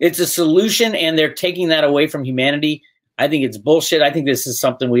 It's a solution, and they're taking that away from humanity. I think it's bullshit. I think this is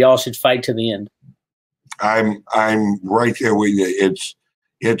something we all should fight to the end. I'm right there with you.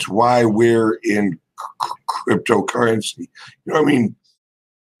 It's why we're in cryptocurrency. You know what I mean?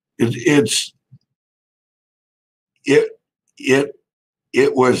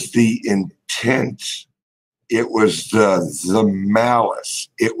 It was the intent. It was the malice.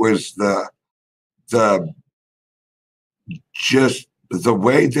 It was the just the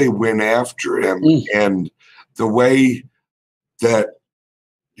way they went after him, and the way that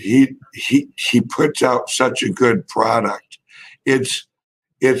he puts out such a good product. It's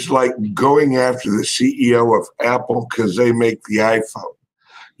like going after the CEO of Apple because they make the iPhone.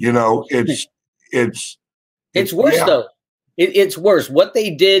 You know, it's worse though. It's worse. What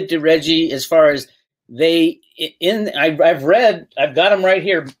they did to Reggie, as far as I've got them right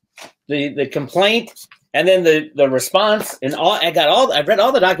here, the complaint and then the response and all. I've read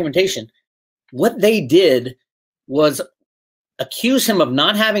all the documentation. What they did was accuse him of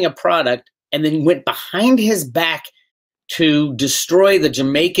not having a product, and then went behind his back to destroy the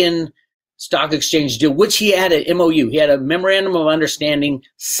Jamaican Stock Exchange deal, which he had an MOU. He had a memorandum of understanding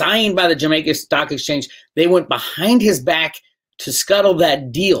signed by the Jamaica Stock Exchange. They went behind his back to scuttle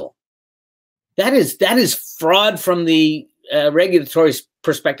that deal. That is fraud from the regulatory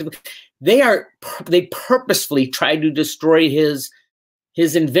perspective. They purposefully tried to destroy his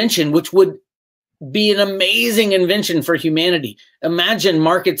invention, which would be an amazing invention for humanity. Imagine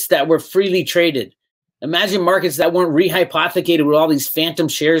markets that were freely traded. Imagine markets that weren't rehypothecated with all these phantom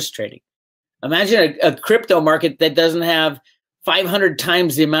shares trading. Imagine a crypto market that doesn't have 500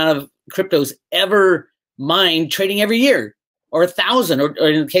 times the amount of cryptos ever mined trading every year, or 1,000, or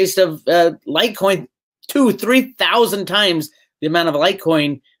in the case of Litecoin, 2,000-3,000 times the amount of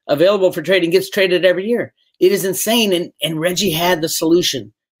Litecoin available for trading gets traded every year. It is insane, and Reggie had the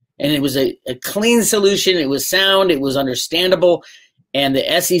solution. And it was a clean solution. It was sound. It was understandable. And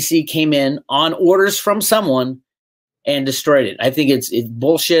the SEC came in on orders from someone and destroyed it. I think it's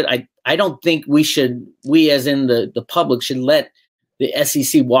bullshit. I don't think we as in the public should let the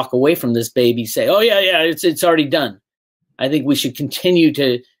SEC walk away from this baby, say, oh yeah, it's already done. I think we should continue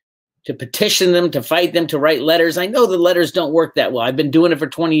to petition them, to fight them, to write letters. I know the letters don't work that well. I've been doing it for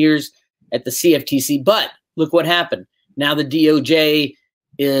 20 years at the CFTC, but look what happened. Now the DOJ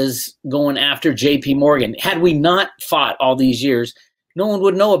is going after JP Morgan. Had we not fought all these years, no one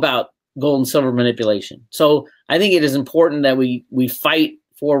would know about gold and silver manipulation. So I think it is important that we fight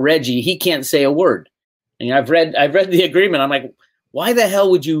for Reggie. He can't say a word. And I've read the agreement. I'm like, why the hell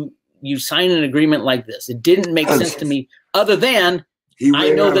would you sign an agreement like this? It didn't make sense to me, other than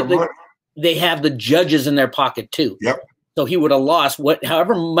I know that they have the judges in their pocket too. Yep. So he would have lost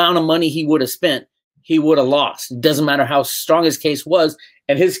however amount of money he would have spent, he would have lost. It doesn't matter how strong his case was.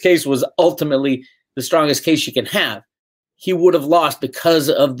 And his case was ultimately the strongest case you can have. He would have lost because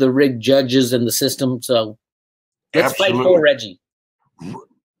of the rigged judges and the system. So let's fight for Reggie.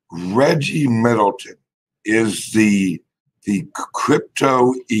 Reggie Middleton is the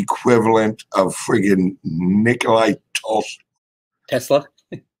crypto equivalent of friggin' Nikolai Tesla.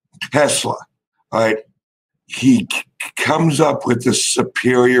 All right. He comes up with a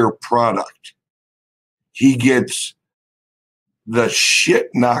superior product. He gets the shit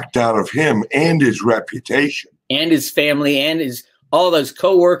knocked out of him and his reputation. And his family and all those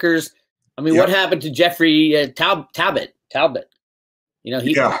coworkers. I mean, What happened to Jeffrey Talbot? You know,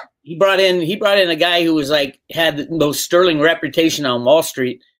 he brought in a guy who was had the most sterling reputation on Wall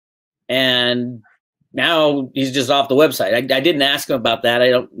Street, and now he's just off the website. I didn't ask him about that. I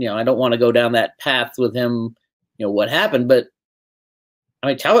don't want to go down that path with him. You know what happened, but I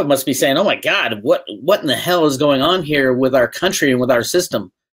mean, Talbot must be saying, "Oh my God, what in the hell is going on here with our country and with our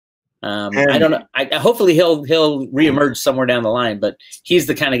system?" I don't know. Hopefully he'll reemerge somewhere down the line, but he's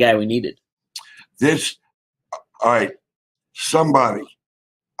the kind of guy we needed. All right, somebody,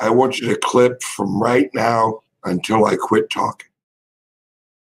 I want you to clip from right now until I quit talking.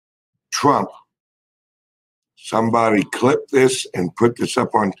 Trump, somebody clip this and put this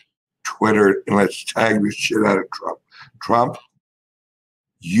up on Twitter, and let's tag the shit out of Trump. Trump,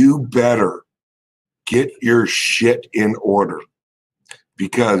 you better get your shit in order,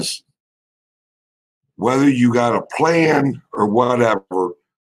 because whether you got a plan or whatever,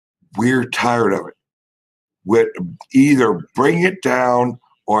 we're tired of it. Either bring it down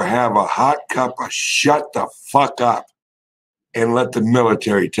or have a hot cup of shut the fuck up and let the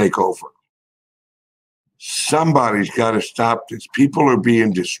military take over. Somebody's got to stop this. People are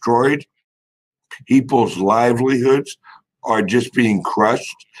being destroyed. People's livelihoods are just being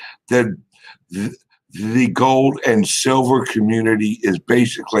crushed. The gold and silver community is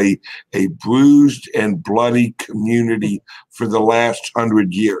basically a bruised and bloody community for the last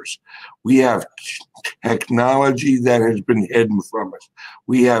 100 years. We have technology that has been hidden from us.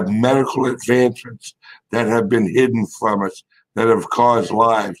 We have medical advancements that have been hidden from us that have caused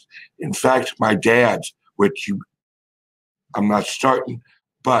lives. In fact, my dad's, I'm not starting,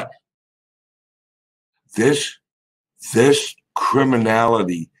 but this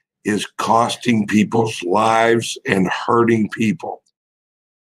criminality is costing people's lives and hurting people.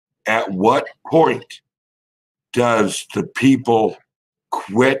 At what point does the people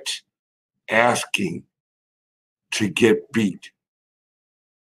quit asking to get beat?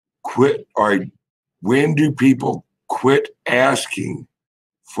 When do people quit asking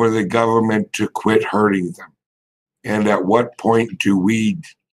for the government to quit hurting them? And at what point do we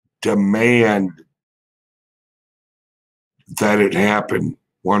demand that it happen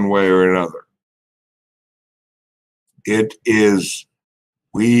one way or another? It is,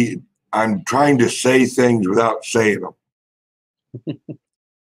 I'm trying to say things without saying them.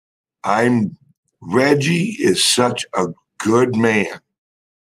 Reggie is such a good man.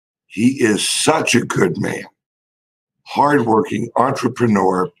 He is such a good man. Hardworking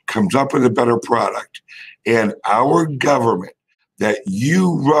entrepreneur, comes up with a better product. And our government that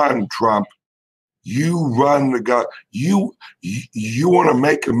you run, Trump, you run you want to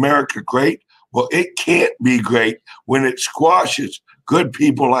make America great? Well, it can't be great when it squashes good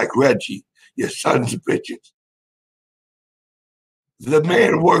people like Reggie, you sons of bitches. The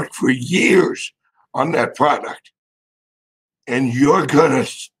man worked for years on that product. And you're going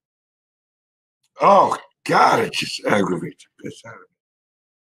to, oh, God, it just aggravates the piss out of me.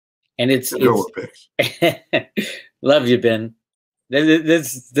 And it's love you, Ben.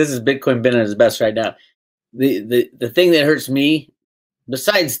 This is Bitcoin Ben at his best right now. The thing that hurts me,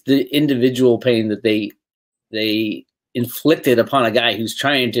 besides the individual pain that they inflicted upon a guy who's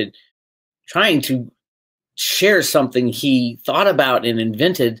trying to share something he thought about and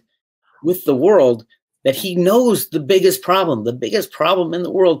invented with the world, that he knows the biggest problem. The biggest problem in the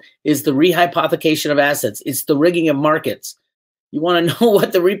world is the rehypothecation of assets. It's the rigging of markets. You want to know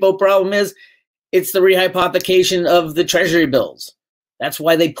what the repo problem is? It's the rehypothecation of the treasury bills. That's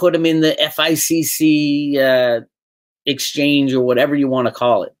why they put them in the FICC exchange, or whatever you want to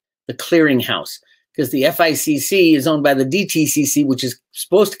call it, the clearinghouse, because the FICC is owned by the DTCC, which is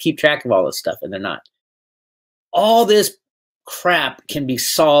supposed to keep track of all this stuff, and they're not. All this crap can be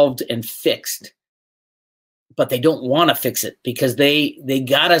solved and fixed, but they don't want to fix it because they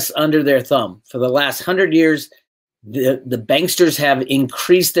got us under their thumb. For the last 100 years, the banksters have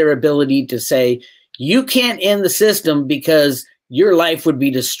increased their ability to say, you can't end the system because your life would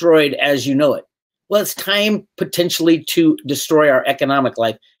be destroyed as you know it. Well, it's time potentially to destroy our economic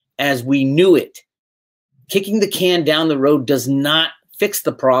life as we knew it. Kicking the can down the road does not fix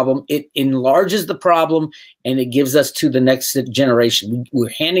the problem. It enlarges the problem, and it gives us to the next generation. We're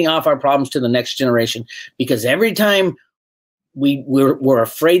handing off our problems to the next generation because every time we're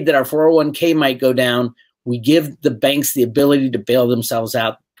afraid that our 401k might go down, we give the banks the ability to bail themselves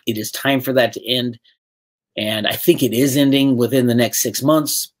out. It is time for that to end. And I think it is ending within the next 6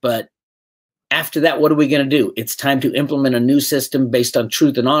 months. But after that, what are we going to do? It's time to implement a new system based on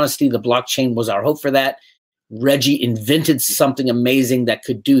truth and honesty. The blockchain was our hope for that. Reggie invented something amazing that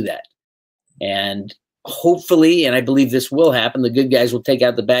could do that. And hopefully, and I believe this will happen, the good guys will take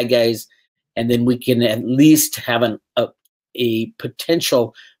out the bad guys, and then we can at least have a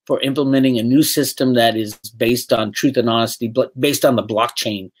potential for implementing a new system that is based on truth and honesty, but based on the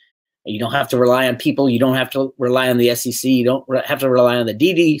blockchain. You don't have to rely on people. You don't have to rely on the SEC. You don't have to rely on the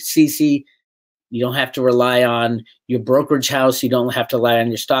DDCC. You don't have to rely on your brokerage house. You don't have to rely on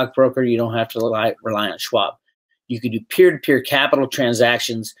your stockbroker. You don't have to rely on Schwab. You can do peer-to-peer capital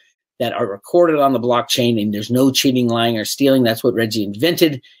transactions that are recorded on the blockchain, and there's no cheating, lying, or stealing. That's what Reggie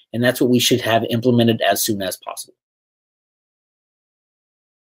invented, and that's what we should have implemented as soon as possible.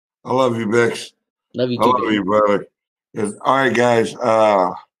 I love you, Bix. Love you too. I love you, brother. All right, guys.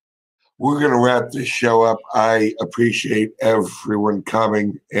 We're going to wrap this show up. I appreciate everyone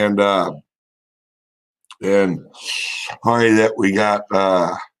coming, and sorry that we got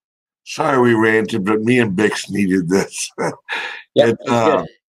sorry we ranted, but me and Bix needed this.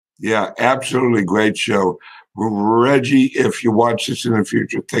 Yeah, absolutely great show. Reggie, if you watch this in the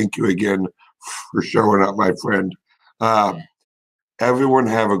future, thank you again for showing up, my friend. Everyone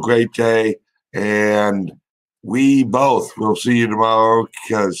have a great day, and we both will see you tomorrow,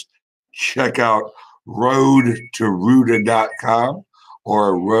 because check out roadtoruta.com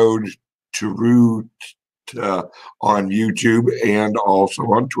or Road to Root on YouTube and also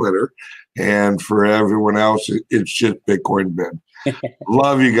on Twitter. And for everyone else, it's just Bitcoin Ben.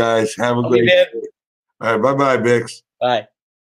 Love you guys. Have a great day. All right, bye-bye, Bix. Bye.